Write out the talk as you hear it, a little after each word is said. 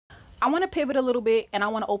I want to pivot a little bit and I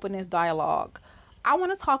want to open this dialogue. I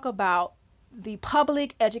want to talk about the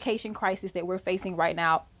public education crisis that we're facing right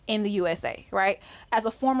now in the USA, right? As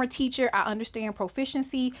a former teacher, I understand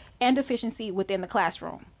proficiency and deficiency within the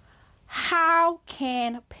classroom. How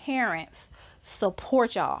can parents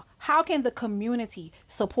support y'all? How can the community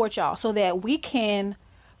support y'all so that we can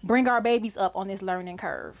bring our babies up on this learning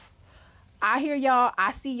curve? I hear y'all.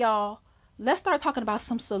 I see y'all. Let's start talking about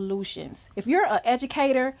some solutions. If you're an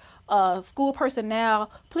educator, school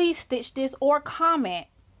personnel, please stitch this or comment.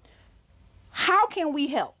 How can we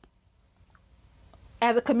help?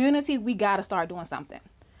 As a community, we got to start doing something.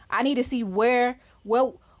 I need to see where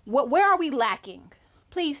are we lacking?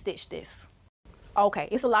 Please stitch this. Okay,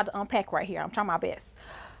 it's a lot to unpack right here. I'm trying my best.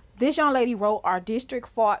 This young lady wrote, our district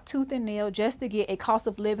fought tooth and nail just to get a cost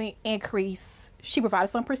of living increase. She provided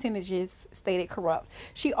some percentages, stated corrupt.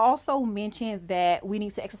 She also mentioned that we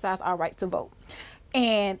need to exercise our right to vote.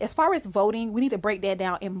 And as far as voting, we need to break that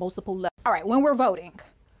down in multiple levels. All right, when we're voting,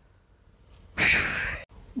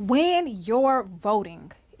 when you're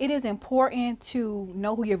voting, it is important to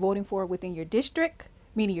know who you're voting for within your district,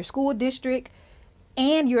 meaning your school district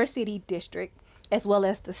and your city district, as well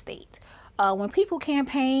as the state. When people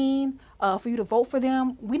campaign for you to vote for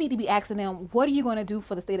them, we need to be asking them, what are you going to do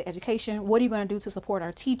for the state of education? What are you going to do to support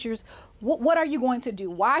our teachers? What are you going to do?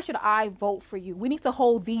 Why should I vote for you? We need to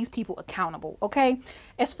hold these people accountable, okay?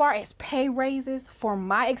 As far as pay raises, from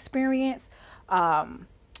my experience,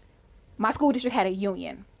 my school district had a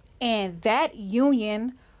union, and that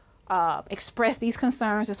union expressed these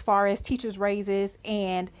concerns as far as teachers' raises,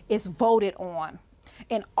 and it's voted on.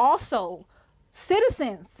 And also,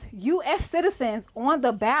 citizens, U.S. citizens on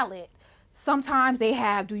the ballot, sometimes they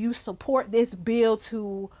have, do you support this bill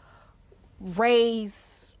to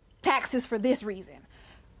raise taxes for this reason?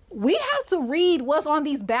 We have to read what's on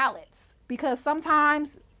these ballots, because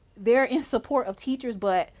sometimes they're in support of teachers,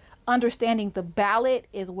 but understanding the ballot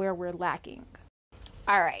is where we're lacking.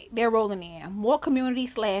 All right, they're rolling in. More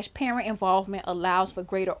community/parent involvement allows for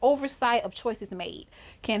greater oversight of choices made,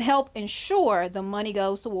 can help ensure the money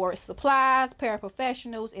goes towards supplies,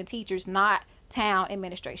 paraprofessionals, and teachers, not town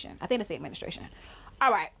administration. I think it's administration.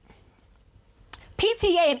 All right.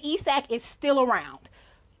 PTA and ESAC is still around.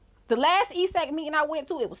 The last ESAC meeting I went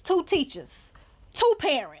to, it was 2 teachers, 2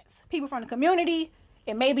 parents, people from the community,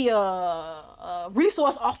 and maybe a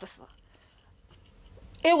resource officer.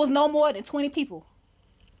 It was no more than 20 people.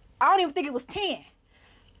 I don't even think it was 10.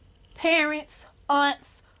 Parents,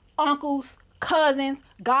 aunts, uncles, cousins,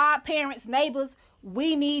 godparents, neighbors.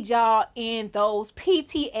 We need y'all in those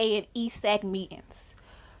PTA and ESAC meetings.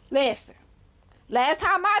 Listen, last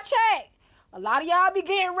time I checked, a lot of y'all be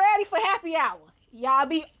getting ready for happy hour. Y'all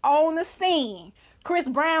be on the scene. Chris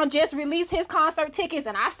Brown just released his concert tickets,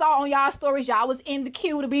 and I saw on y'all stories y'all was in the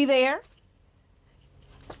queue to be there.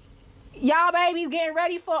 Y'all babies getting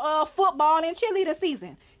ready for football and cheerleader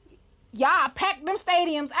season. Y'all pack them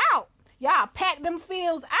stadiums out. Y'all pack them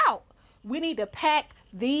fields out. We need to pack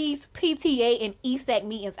these PTA and ESAC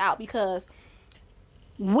meetings out, because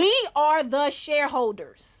we are the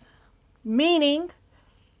shareholders, meaning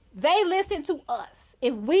they listen to us.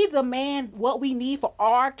 If we demand what we need for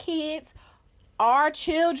our kids, our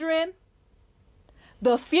children,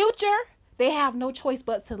 the future, they have no choice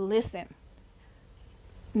but to listen.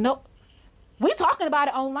 No. We talking about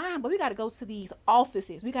it online, but we got to go to these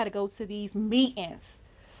offices. We got to go to these meetings.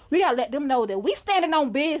 We got to let them know that we standing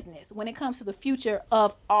on business when it comes to the future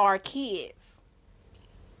of our kids.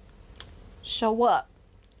 Show up.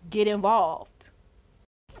 Get involved.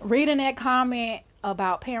 Reading that comment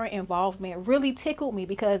about parent involvement really tickled me,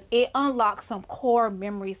 because it unlocked some core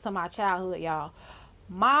memories to my childhood, y'all.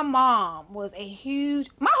 My mom was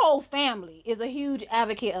my whole family is a huge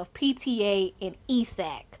advocate of PTA and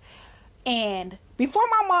ESAC. And before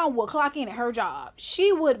my mom would clock in at her job,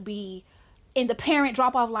 she would be in the parent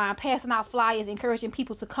drop-off line, passing out flyers, encouraging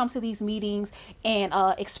people to come to these meetings and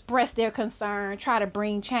express their concern, try to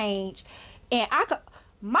bring change. And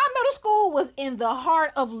my middle school was in the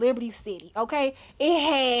heart of Liberty City, okay? It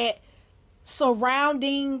had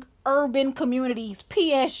surrounding urban communities,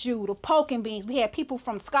 PSU, the Poke and Beans. We had people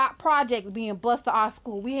from Scott Project being bused to our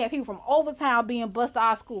school. We had people from Overtown being bused to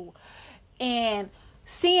our school. And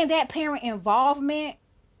seeing that parent involvement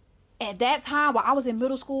at that time while I was in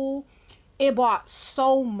middle school, it brought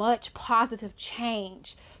so much positive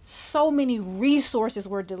change. So many resources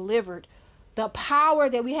were delivered. The power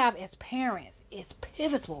that we have as parents is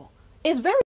pivotal. It's very